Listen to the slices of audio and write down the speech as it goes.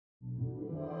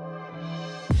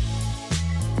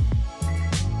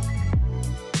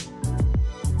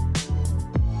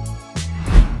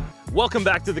Welcome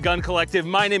back to the Gun Collective.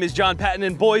 My name is Jon Patton,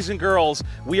 and boys and girls,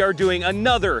 we are doing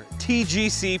another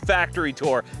TGC factory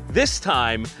tour. This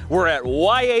time, we're at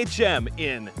YHM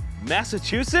in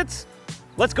Massachusetts.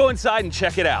 Let's go inside and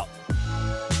check it out.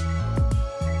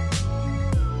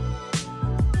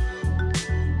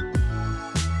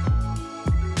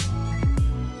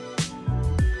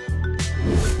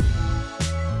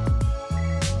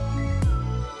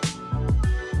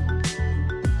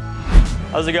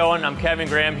 How's it going? I'm Kevin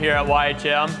Graham here at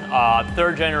YHM,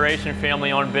 third generation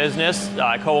family owned business.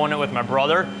 I co-own it with my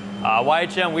brother.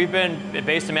 YHM, we've been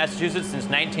based in Massachusetts since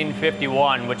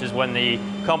 1951, which is when the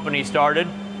company started.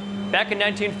 Back in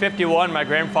 1951, my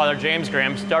grandfather, James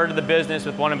Graham, started the business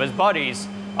with one of his buddies,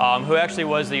 who actually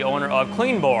was the owner of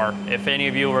Clean Bore. If any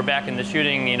of you were back in the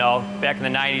shooting, back in the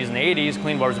 90s and the 80s,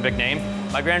 Clean Bore was a big name.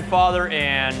 My grandfather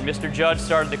and Mr. Judge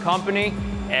started the company,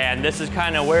 and this is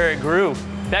kind of where it grew.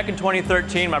 Back in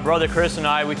 2013, my brother Chris and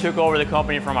I, we took over the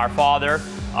company from our father.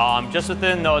 Just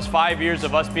within those 5 years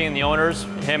of us being the owners,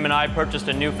 him and I purchased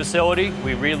a new facility.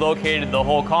 We relocated the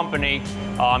whole company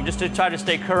just to try to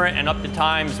stay current and up to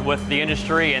times with the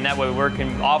industry, and that way we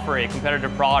can offer a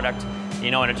competitive product,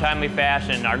 in a timely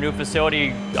fashion. Our new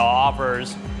facility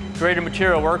offers greater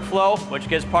material workflow, which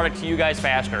gets product to you guys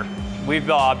faster. We've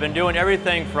been doing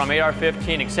everything from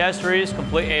AR-15 accessories,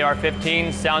 complete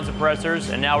AR-15, sound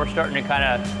suppressors, and now we're starting to kind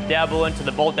of dabble into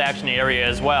the bolt action area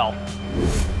as well.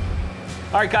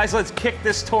 All right, guys, let's kick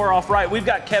this tour off right. We've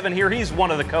got Kevin here. He's one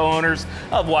of the co-owners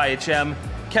of YHM.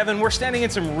 Kevin, we're standing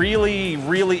in some really,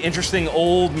 really interesting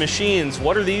old machines.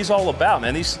 What are these all about,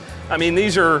 man?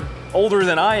 These are older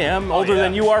than I am, older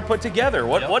than you are put together.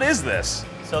 What is this?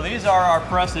 So these are our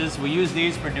presses. We use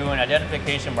these for doing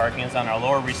identification markings on our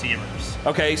lower receivers.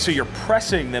 Okay, so you're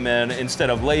pressing them in instead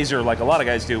of laser like a lot of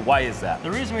guys do. Why is that?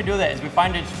 The reason we do that is we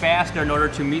find it's faster in order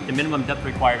to meet the minimum depth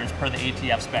requirements per the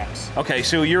ATF specs. Okay,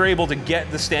 so you're able to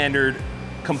get the standard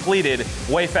completed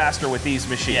way faster with these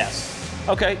machines. Yes.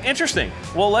 Okay, interesting.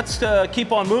 Well, let's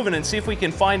keep on moving and see if we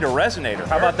can find a resonator.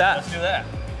 How about that? Let's do that.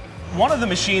 One of the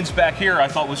machines back here I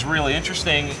thought was really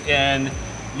interesting, and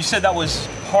you said that was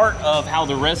part of how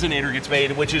the resonator gets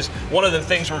made, which is one of the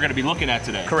things we're going to be looking at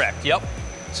today. Correct, yep.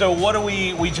 So what do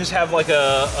we just have like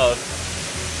a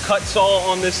cut saw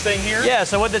on this thing here? Yeah,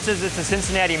 so what this is, it's a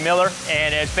Cincinnati miller,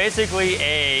 and it's basically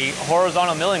a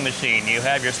horizontal milling machine. You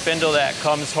have your spindle that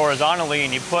comes horizontally,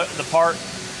 and you put the part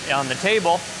on the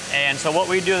table. And so what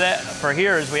we do that for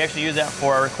here is we actually use that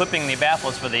for clipping the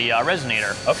baffles for the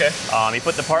resonator. Okay. You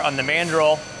put the part on the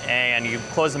mandrel, and you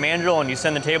close the mandrel, and you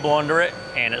send the table under it,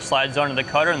 and it slides onto the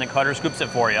cutter, and the cutter scoops it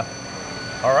for you.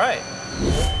 All right.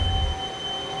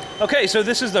 Okay, so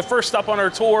this is the first stop on our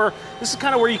tour. This is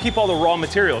kind of where you keep all the raw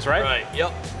materials, right? Right,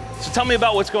 yep. So tell me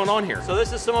about what's going on here. So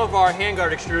this is some of our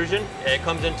handguard extrusion. It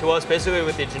comes into us basically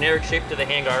with the generic shape to the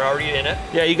handguard already in it.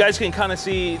 Yeah, you guys can kind of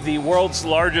see the world's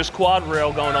largest quad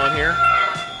rail going on here.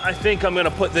 I think I'm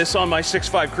gonna put this on my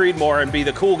 6.5 Creedmoor and be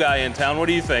the cool guy in town. What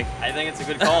do you think? I think it's a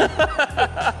good call.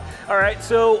 All right,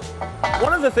 so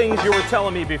one of the things you were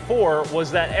telling me before was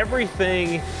that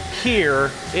everything here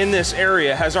in this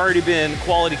area has already been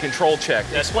quality control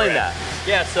checked. Explain that.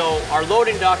 Yeah, so our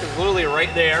loading dock is literally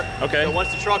right there. Okay. So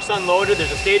once the truck's unloaded,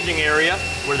 there's a staging area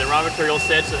where the raw material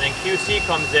sits, and then QC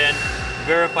comes in,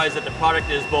 verifies that the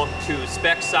product is both to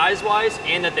spec size-wise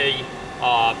and that the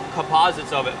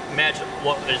composites of it match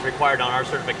what is required on our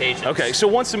certification. Okay, so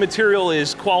once the material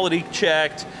is quality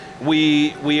checked,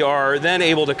 we are then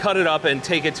able to cut it up and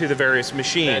take it to the various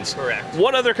machines. That's correct.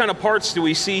 What other kind of parts do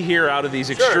we see here out of these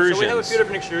extrusions? Sure, so we have a few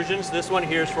different extrusions. This one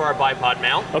here is for our bipod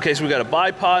mount. Okay, so we got a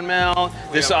bipod mount.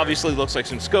 This obviously looks like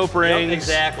some scope rings. Yep,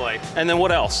 exactly. And then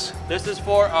what else? This is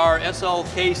for our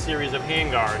SLK series of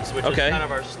handguards, which is kind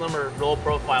of our slimmer,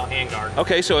 low-profile handguard.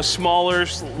 Okay, so a smaller,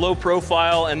 low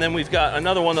profile, and then we've got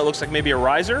another one that looks like maybe a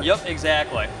riser? Yep,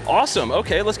 exactly. Awesome,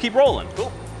 okay, let's keep rolling.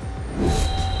 Cool.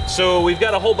 So we've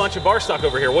got a whole bunch of bar stock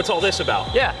over here. What's all this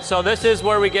about? Yeah, so this is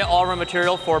where we get all of our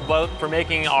material for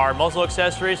making our muzzle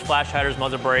accessories, flash hiders,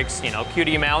 muzzle brakes,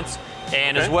 QD mounts,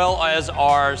 and as well as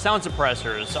our sound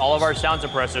suppressors. All of our sound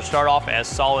suppressors start off as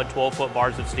solid 12-foot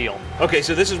bars of steel. Okay,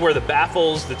 so this is where the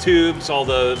baffles, the tubes, all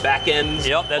the back ends,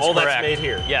 yep, that's all correct. That's made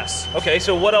here. Yes. Okay,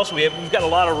 so what else we have? We've got a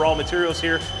lot of raw materials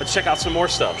here. Let's check out some more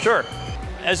stuff. Sure.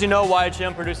 As you know,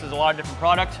 YHM produces a lot of different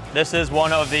product. This is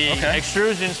one of the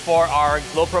extrusions for our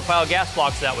low-profile gas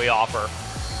blocks that we offer.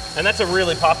 And that's a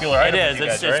really popular item. It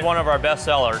is. It's one of our best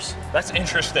sellers. That's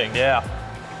interesting. Yeah.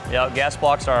 Yeah, gas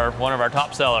blocks are one of our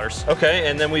top sellers. Okay,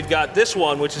 and then we've got this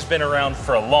one, which has been around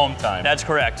for a long time. That's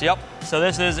correct, yep. So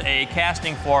this is a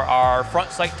casting for our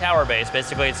front sight tower base.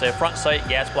 Basically, it's a front sight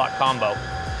gas block combo.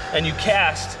 And you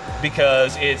cast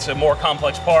because it's a more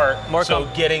complex part, so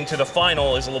getting to the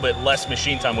final is a little bit less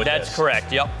machine time with this. That's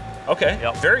correct, yep. Okay,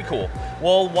 very cool.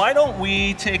 Well, why don't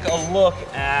we take a look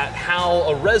at how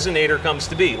a resonator comes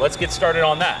to be? Let's get started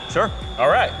on that. Sure. All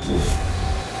right.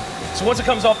 So once it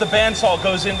comes off the bandsaw, it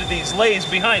goes into these lathes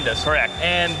behind us. Correct.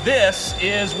 And this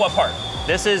is what part?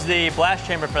 This is the blast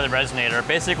chamber for the resonator.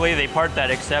 Basically, the part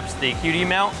that accepts the QD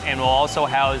mount and will also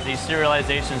house the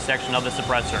serialization section of the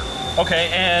suppressor. Okay,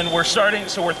 and we're starting,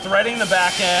 so we're threading the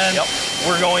back end. Yep.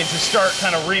 We're going to start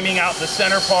kind of reaming out the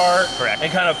center part. Correct.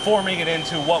 And kind of forming it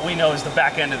into what we know is the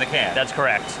back end of the can. That's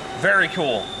correct. Very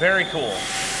cool, very cool.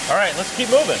 All right, let's keep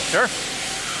moving. Sure.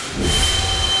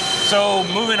 So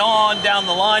moving on down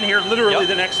the line here, literally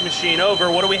the next machine over,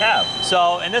 what do we have?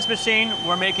 So in this machine,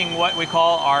 we're making what we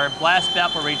call our blast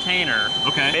baffle retainer.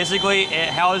 Okay. Basically, it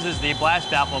houses the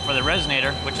blast baffle for the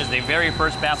resonator, which is the very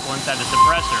first baffle inside the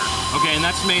suppressor. Okay, and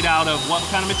that's made out of what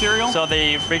kind of material? So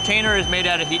the retainer is made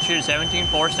out of heat-treated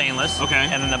 17-4 stainless. Okay.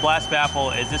 And then the blast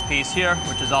baffle is this piece here,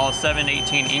 which is all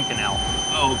 718 Inconel.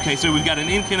 Okay, so we've got an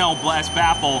Inconel blast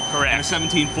baffle. Correct. And a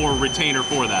 17-4 retainer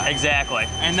for that. Exactly.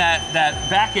 And that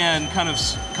back end kind of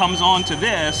comes onto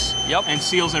this and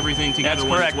seals everything together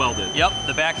when it's welded. Yep,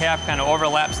 the back half kind of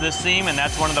overlaps this seam, and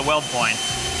that's one of the weld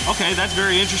points. Okay, that's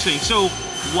very interesting. So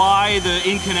why the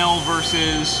Inconel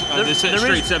versus the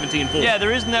straight 17-4? Yeah, the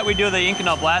reason that we do the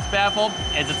Inconel blast baffle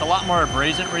is it's a lot more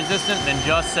abrasion resistant than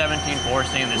just 17-4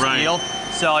 stainless steel.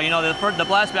 So, you know, the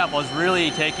blast baffle is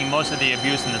really taking most of the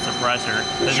abuse in the suppressor.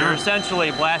 Because you're essentially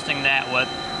blasting that with,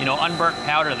 you know, unburnt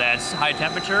powder that's high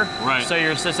temperature. Right. So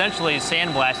you're essentially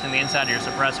sandblasting the inside of your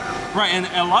suppressor. Right, and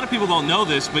a lot of people don't know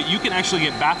this, but you can actually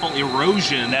get baffle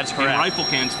erosion in rifle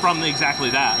cans from exactly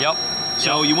that. Yep.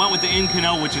 So you went with the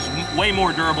Inconel, which is way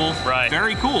more durable. Right.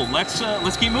 Very cool. Let's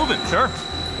keep moving. Sure.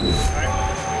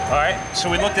 All right, so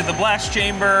we looked at the blast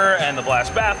chamber and the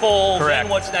blast baffle. Correct. Then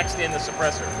what's next in the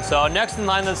suppressor? So next in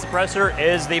line of the suppressor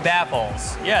is the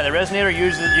baffles. Yeah, the resonator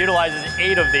utilizes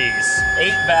 8 of these. 8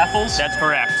 baffles? That's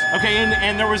correct. Okay,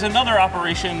 and there was another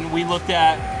operation we looked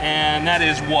at, and that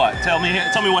is what? Tell me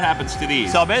what happens to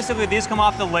these. So basically these come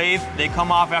off the lathe. They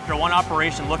come off after one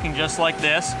operation looking just like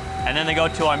this, and then they go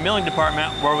to our milling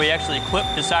department where we actually clip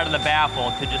the side of the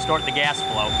baffle to distort the gas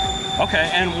flow.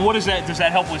 Okay, and what is that? Does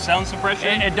that help with sound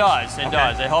suppression? It does, it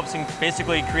does. It helps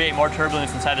basically create more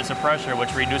turbulence inside the suppressor,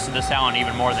 which reduces the sound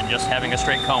even more than just having a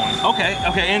straight cone. Okay,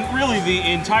 and really the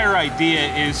entire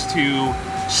idea is to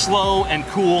slow and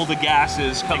cool the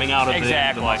gases coming out of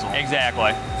the muzzle.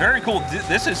 Exactly. Very cool.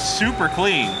 This is super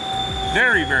clean.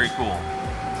 Very, very cool.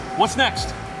 What's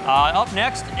next? Up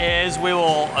next is we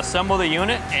will assemble the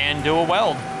unit and do a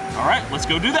weld. All right, let's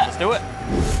go do that. Let's do it.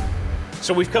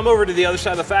 So we've come over to the other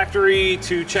side of the factory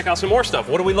to check out some more stuff.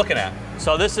 What are we looking at?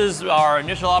 So this is our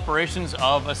initial operations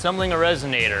of assembling a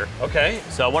resonator. Okay.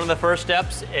 So one of the first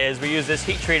steps is we use this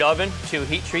heat treat oven to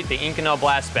heat treat the Inconel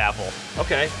blast baffle.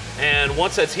 Okay, and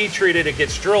once that's heat treated, it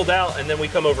gets drilled out, and then we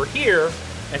come over here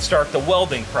and start the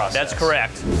welding process. That's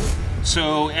correct.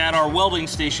 So at our welding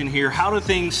station here, how do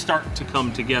things start to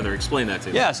come together? Explain that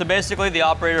to me. Yeah, so basically the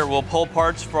operator will pull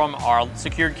parts from our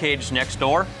secured cage next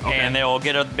door, and they will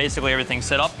get basically everything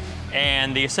set up.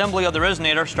 And the assembly of the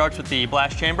resonator starts with the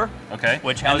blast chamber. Okay.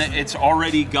 Which has, and it's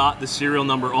already got the serial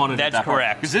number on it. That's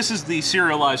correct. Because this is the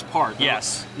serialized part.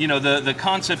 Yes. You know, the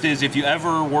concept is if you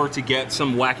ever were to get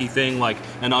some wacky thing like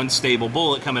an unstable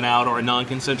bullet coming out or a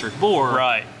non-concentric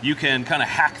bore, you can kind of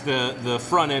hack the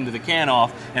front end of the can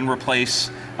off and replace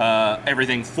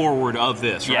everything forward of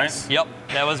this, right? Yes. Yep.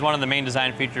 That was one of the main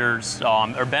design features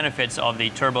or benefits of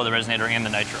the turbo, the resonator, and the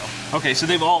nitro. Okay, so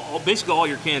they've basically all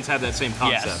your cans have that same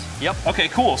concept. Yes. Yep. Okay,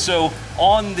 cool. So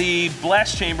on the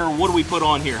blast chamber, what do we put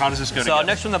on here? How does this go together? So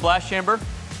next from the blast chamber,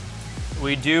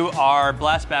 we do our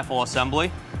blast baffle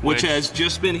assembly. Which has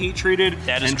just been heat treated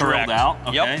and drilled out.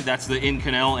 Okay, yep. That's the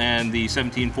Inconel and the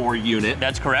 17-4 unit.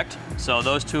 That's correct. So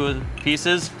those two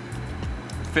pieces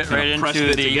fit right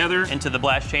into the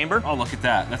blast chamber. Oh, look at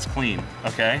that. That's clean.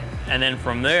 Okay. And then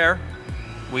from there,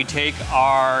 we take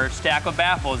our stack of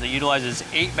baffles that utilizes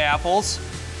 8 baffles.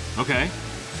 Okay.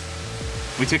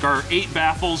 We take our 8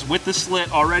 baffles with the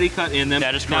slit already cut in them.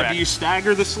 That is correct. Now, do you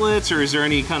stagger the slits, or is there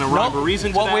any kind of rhyme or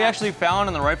reason to that? What we actually found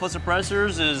in the rifle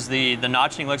suppressors is the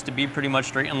notching likes to be pretty much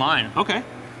straight in line. Okay.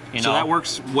 So that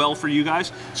works well for you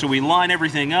guys. So we line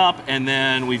everything up, and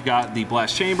then we've got the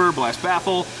blast chamber, blast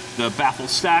baffle, the baffle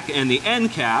stack, and the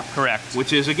end cap. Correct.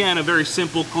 Which is, again, a very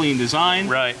simple, clean design.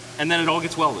 Right. And then it all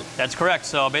gets welded. That's correct.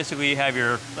 So basically you have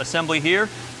your assembly here,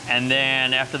 and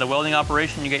then after the welding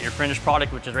operation, you get your finished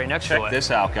product, which is right next to it. Check this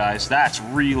out, guys. That's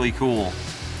really cool.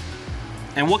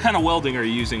 And what kind of welding are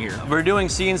you using here? We're doing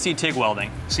CNC TIG welding.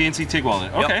 CNC TIG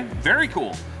welding. Okay, very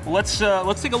cool. Well, let's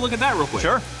take a look at that real quick.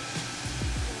 Sure.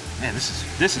 Man,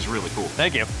 this is really cool.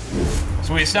 Thank you.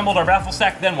 So we assembled our baffle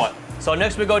stack, then what? So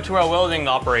next we go to our welding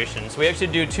operations. We actually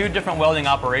do 2 different welding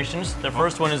operations. The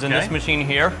first one is in this machine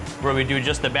here, where we do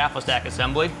just the baffle stack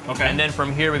assembly. Okay. And then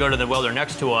from here we go to the welder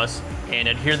next to us and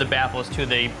adhere the baffles to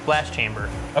the blast chamber.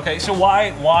 Okay, so why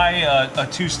a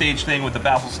 2-stage thing with the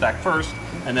baffle stack first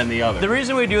and then the other? The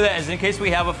reason we do that is in case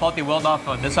we have a faulty weld off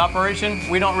of this operation,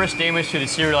 we don't risk damage to the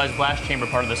serialized blast chamber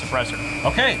part of the suppressor.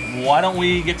 Okay, why don't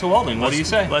we get to welding? What do you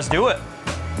say? Let's do it.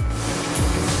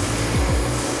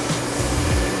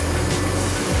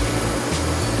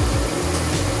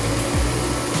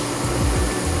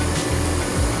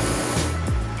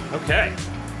 Okay,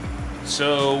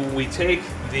 so we take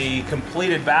the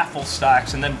completed baffle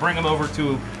stacks and then bring them over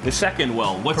to the second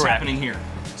weld. What's happening here?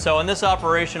 So in this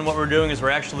operation, what we're doing is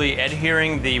we're actually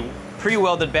adhering the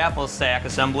pre-welded baffle stack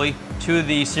assembly to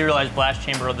the serialized blast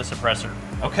chamber of the suppressor.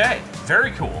 Okay,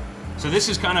 very cool. So this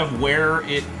is kind of where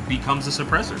it becomes a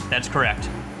suppressor. That's correct.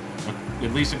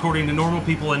 At least according to normal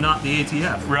people and not the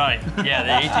ATF. Right, yeah,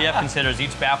 the ATF considers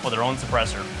each baffle their own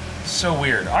suppressor. So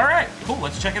weird. All right, cool,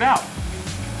 let's check it out.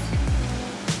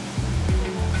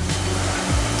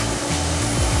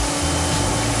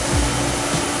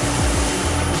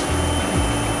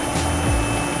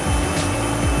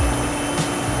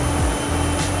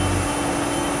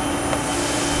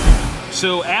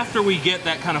 So after we get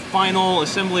that kind of final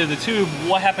assembly of the tube,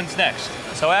 what happens next?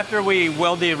 So after we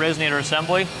weld the resonator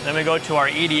assembly, then we go to our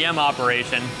EDM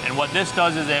operation. And what this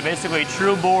does is it basically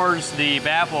true bores the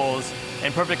baffles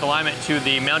in perfect alignment to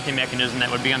the mounting mechanism that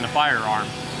would be on the firearm.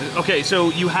 Okay, so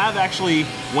you have actually,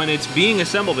 when it's being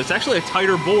assembled, it's actually a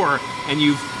tighter bore and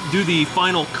you do the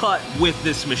final cut with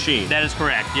this machine. That is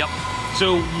correct, yep.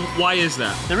 So why is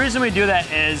that? The reason we do that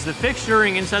is the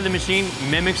fixturing inside the machine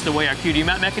mimics the way our QD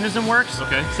mount mechanism works.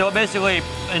 Okay. So it basically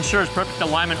ensures perfect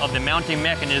alignment of the mounting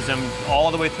mechanism all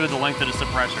the way through the length of the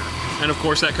suppressor. And of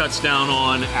course that cuts down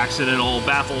on accidental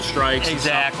baffle strikes.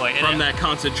 Exactly. From that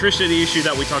concentricity issue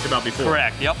that we talked about before.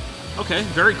 Correct, yep. Okay,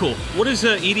 very cool. What does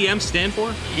EDM stand for?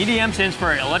 EDM stands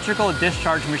for electrical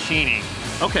discharge machining.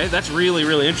 Okay, that's really,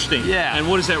 really interesting. Yeah. And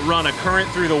what does that run, a current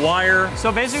through the wire?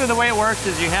 So basically the way it works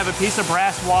is you have a piece of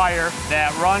brass wire that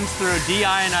runs through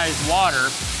deionized water,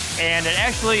 and it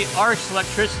actually arcs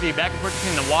electricity back and forth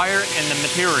between the wire and the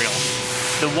material.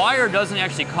 The wire doesn't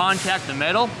actually contact the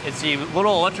metal, it's the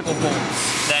little electrical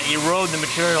bolts that erode the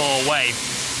material away.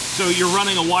 So you're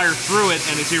running a wire through it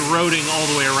and it's eroding all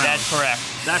the way around. That's correct.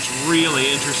 That's really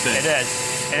interesting. It is.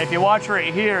 And if you watch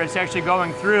right here, it's actually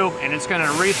going through and it's going to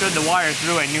rethread the wire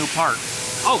through a new part.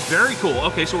 Oh, very cool.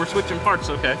 Okay, so we're switching parts,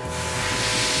 okay.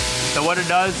 So what it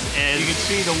does is... You can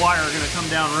see the wire going to come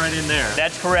down right in there.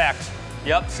 That's correct.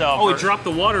 Yep, so... Oh, it dropped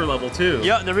the water level too.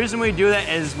 Yeah, the reason we do that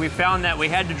is we found that we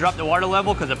had to drop the water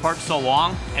level because the part's so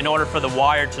long in order for the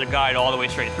wire to guide all the way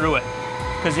straight through it.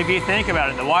 Because if you think about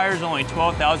it, the wire is only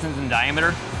 12 thousandths in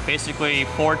diameter, basically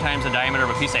 4 times the diameter of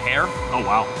a piece of hair. Oh,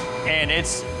 wow. And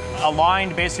it's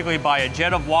aligned basically by a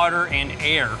jet of water and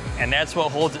air, and that's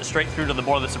what holds it straight through to the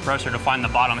bore of the suppressor to find the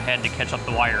bottom head to catch up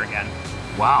the wire again.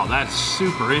 Wow, that's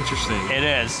super interesting. It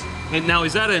is. And now,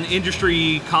 is that an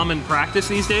industry common practice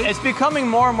these days? It's becoming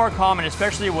more and more common,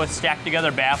 especially with stacked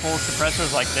together baffle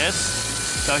suppressors like this.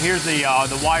 So here's the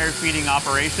wire feeding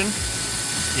operation.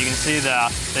 You can see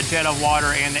the jet of water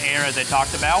and the air as I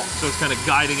talked about. So it's kind of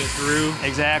guiding it through.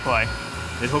 Exactly.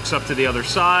 It hooks up to the other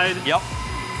side. Yep.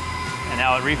 And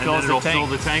now it refills the tank. Fill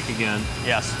the tank again.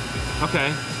 Yes.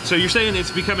 Okay. So you're saying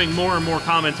it's becoming more and more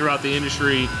common throughout the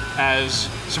industry as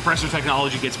suppressor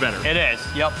technology gets better? It is.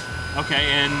 Yep. Okay,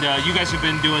 and you guys have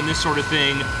been doing this sort of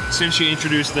thing since you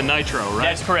introduced the nitro, right?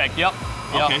 That's correct. Yep.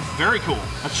 Okay, very cool.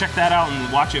 Let's check that out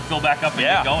and watch it fill back up and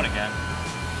get going again.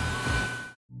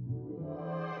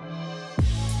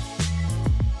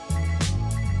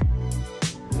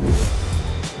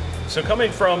 So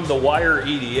coming from the wire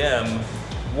EDM,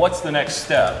 what's the next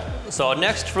step? So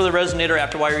next for the resonator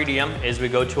after wire EDM is we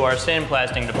go to our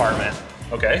sandblasting department.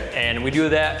 Okay. And we do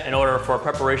that in order for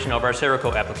preparation of our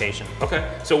Cerakote application.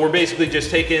 Okay. So we're basically just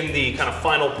taking the kind of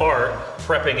final part,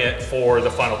 prepping it for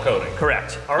the final coating.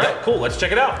 Correct. All right, cool. Let's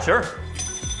check it out. Sure.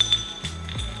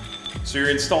 So you're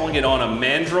installing it on a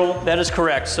mandrel? That is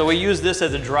correct. So we use this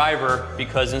as a driver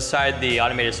because inside the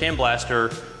automated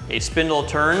sandblaster, a spindle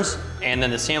turns and then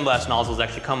the sandblast nozzles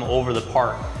actually come over the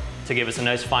part to give us a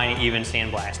nice fine, even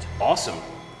sandblast. Awesome.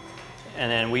 And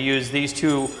then we use these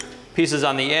two pieces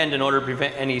on the end in order to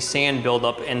prevent any sand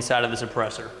buildup inside of the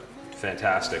suppressor.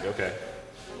 Fantastic, okay.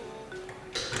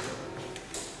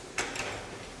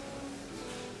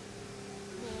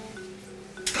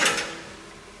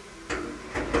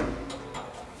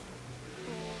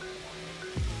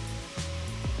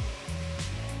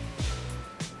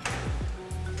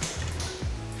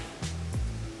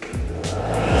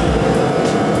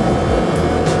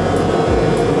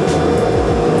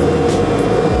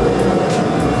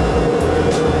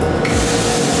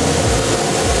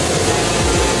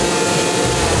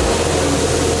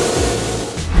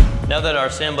 Now that our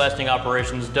sandblasting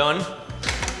operation is done,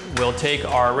 we'll take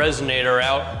our resonator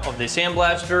out of the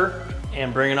sandblaster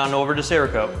and bring it on over to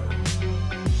Cerakote.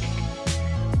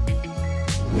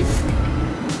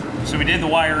 So we did the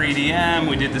wire EDM,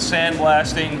 we did the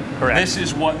sandblasting. Correct. This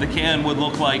is what the can would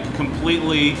look like,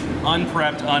 completely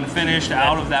unprepped, unfinished,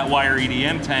 out of that wire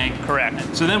EDM tank.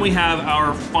 Correct. So then we have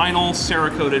our final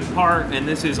Cerakoted part, and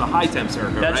this is a high temp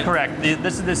Cerakote, That's right? correct.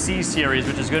 This is the C series,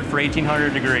 which is good for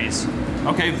 1800 degrees.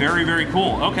 Okay, very, very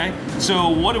cool. Okay, so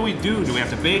what do we do? Do we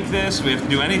have to bake this? Do we have to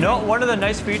do anything? No, one of the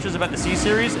nice features about the C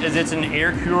series is it's an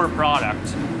air cure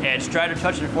product. It's dry to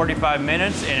touch in 45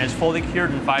 minutes and it's fully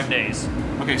cured in 5 days.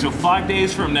 Okay, so 5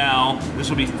 days from now, this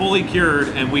will be fully cured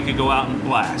and we could go out and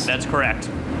blast. That's correct.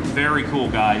 Very cool,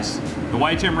 guys. The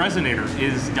YHM Resonator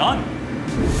is done.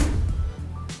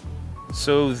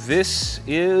 So this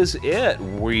is it.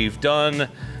 We've done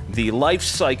the life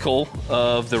cycle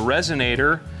of the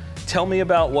Resonator. Tell me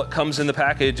about what comes in the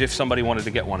package if somebody wanted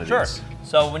to get one of these. Sure.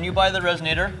 So when you buy the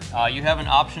Resonator, you have an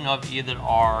option of either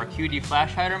our QD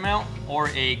flash hider mount or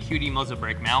a QD muzzle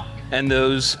brake mount. And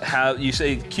those have, you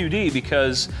say QD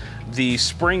because the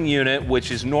spring unit,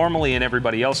 which is normally in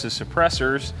everybody else's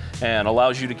suppressors and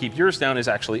allows you to keep yours down, is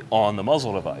actually on the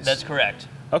muzzle device. That's correct.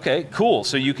 Okay, cool.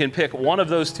 So you can pick one of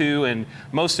those two and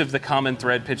most of the common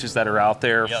thread pitches that are out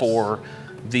there for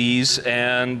these.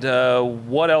 And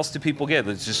what else do people get?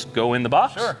 Let's just go in the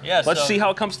box. Sure, yeah. Let's see how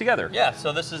it comes together. Yeah,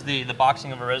 so this is the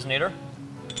boxing of a Resonator.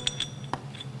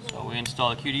 So we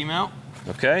install the QD mount.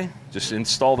 Okay, just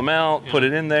install the mount, put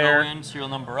it in there. Go in, serial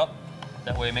number up.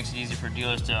 That way it makes it easy for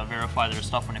dealers to verify their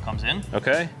stuff when it comes in.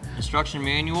 Okay. Instruction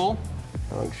manual.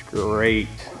 Looks great.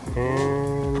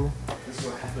 And This is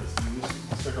what happens to you.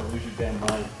 Start to lose your damn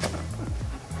mind.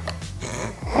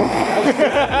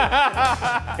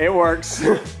 it works.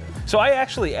 So I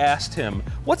actually asked him,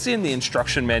 what's in the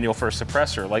instruction manual for a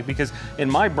suppressor? Like, because in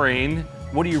my brain,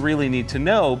 what do you really need to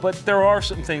know? But there are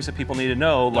some things that people need to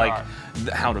know, like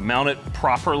how to mount it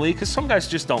properly, because some guys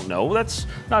just don't know. That's,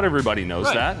 not everybody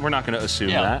knows that. We're not going to assume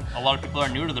that. A lot of people are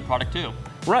new to the product too.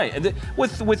 Right, and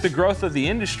with the growth of the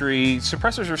industry,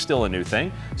 suppressors are still a new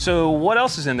thing. So what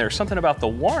else is in there? Something about the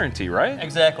warranty, right?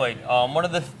 Exactly. One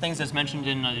of the things that's mentioned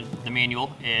in the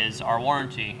manual is our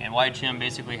warranty, and YHM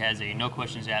basically has a no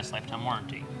questions asked lifetime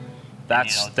warranty.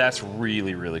 That's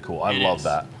really, really cool. I love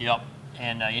that. Yep.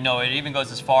 And you know, it even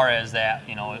goes as far as that,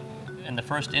 you know, in the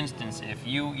first instance, if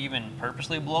you even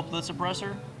purposely blow up the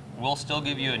suppressor, we'll still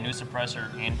give you a new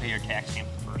suppressor and pay your tax stamp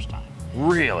the first time.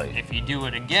 Really? If you do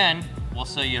it again, we'll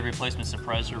sell you a replacement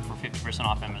suppressor for 50%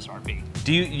 off MSRP.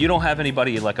 Do you don't have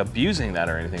anybody like abusing that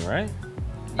or anything, right?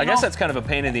 I guess that's kind of a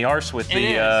pain in the arse with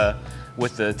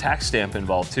the tax stamp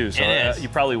involved too. So you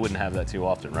probably wouldn't have that too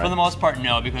often, right? For the most part,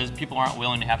 no, because people aren't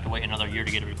willing to have to wait another year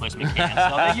to get a replacement can.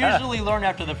 So they usually learn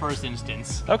after the first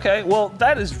instance. Okay, well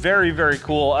that is very, very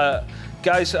cool.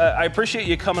 Guys, I appreciate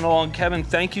you coming along. Kevin,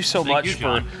 thank you so much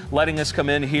for letting us come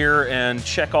in here and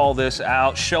check all this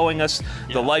out, showing us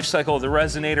the life cycle of the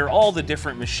Resonator, all the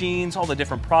different machines, all the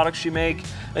different products you make.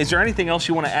 Is there anything else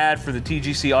you want to add for the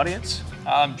TGC audience?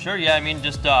 Sure, yeah, I mean,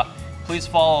 just please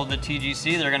follow the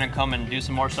TGC. They're going to come and do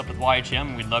some more stuff with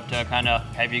YHM. We'd love to kind of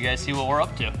have you guys see what we're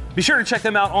up to. Be sure to check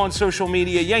them out on social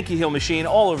media, Yankee Hill Machine,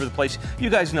 all over the place. You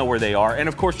guys know where they are. And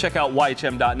of course, check out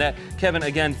YHM.net. Kevin,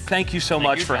 again, thank you so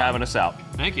much for having us out.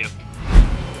 Thank you.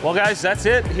 Well, guys, that's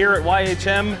it here at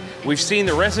YHM. We've seen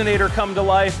the Resonator come to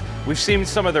life. We've seen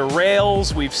some of their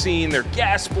rails. We've seen their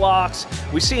gas blocks.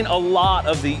 We've seen a lot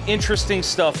of the interesting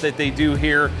stuff that they do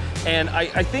here. And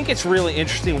I think it's really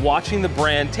interesting watching the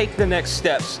brand take the next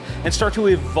steps and start to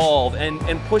evolve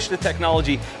and push the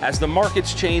technology. As the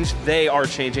markets change, they are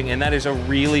changing, and that is a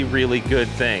really, really good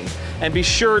thing. And be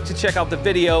sure to check out the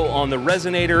video on the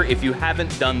Resonator if you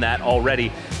haven't done that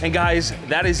already. And guys,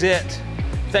 that is it.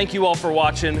 Thank you all for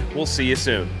watching. We'll see you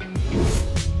soon.